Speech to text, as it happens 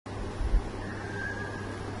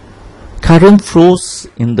Current flows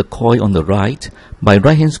in the coil on the right. By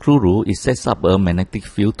right-hand screw rule, it sets up a magnetic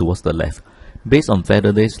field towards the left. Based on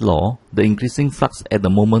Faraday's law, the increasing flux at the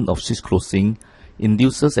moment of switch closing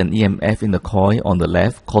induces an EMF in the coil on the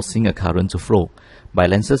left, causing a current to flow. By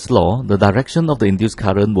Lenz's law, the direction of the induced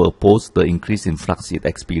current will oppose the increase in flux it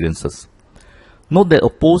experiences. Note that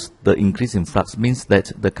oppose the increase in flux means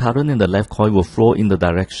that the current in the left coil will flow in the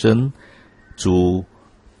direction to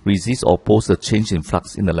resist or oppose the change in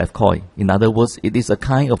flux in the left coil. In other words, it is a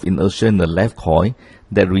kind of inertia in the left coil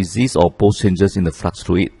that resists or opposes changes in the flux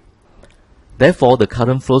through it. Therefore, the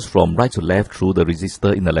current flows from right to left through the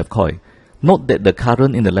resistor in the left coil. Note that the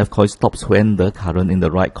current in the left coil stops when the current in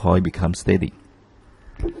the right coil becomes steady.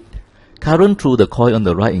 Current through the coil on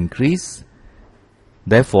the right increases.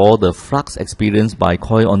 Therefore, the flux experienced by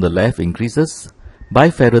coil on the left increases. By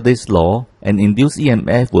Faraday's law, an induced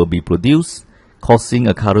EMF will be produced, causing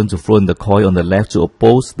a current to flow in the coil on the left to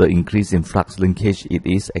oppose the increase in flux linkage it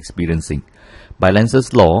is experiencing. By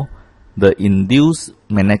Lenz's law, the induced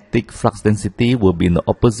magnetic flux density will be in the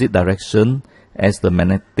opposite direction as the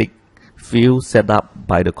magnetic field set up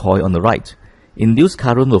by the coil on the right. Induced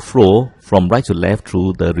current will flow from right to left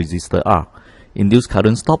through the resistor R. Induced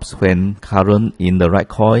current stops when current in the right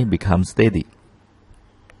coil becomes steady.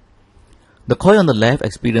 The coil on the left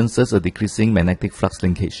experiences a decreasing magnetic flux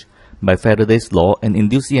linkage. By Faraday's law, an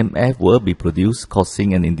induced EMF will be produced,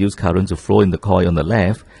 causing an induced current to flow in the coil on the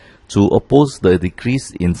left to oppose the decrease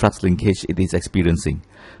in flux linkage it is experiencing.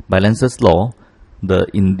 By Lenz's law, the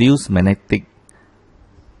induced magnetic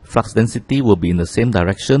flux density will be in the same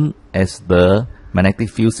direction as the magnetic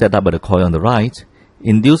field set up by the coil on the right.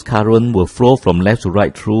 Induced current will flow from left to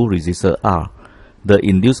right through resistor R. The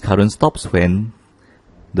induced current stops when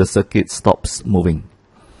the circuit stops moving.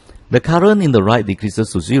 The current in the right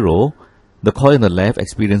decreases to zero. The coil on the left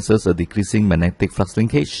experiences a decreasing magnetic flux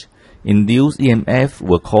linkage. Induced EMF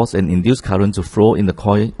will cause an induced current to flow in the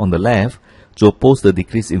coil on the left to oppose the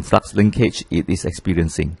decrease in flux linkage it is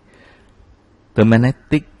experiencing. The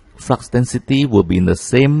magnetic flux density will be in the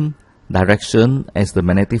same direction as the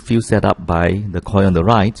magnetic field set up by the coil on the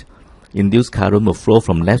right. Induced current will flow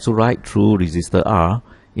from left to right through resistor R.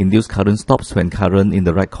 Induced current stops when current in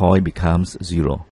the right coil becomes zero.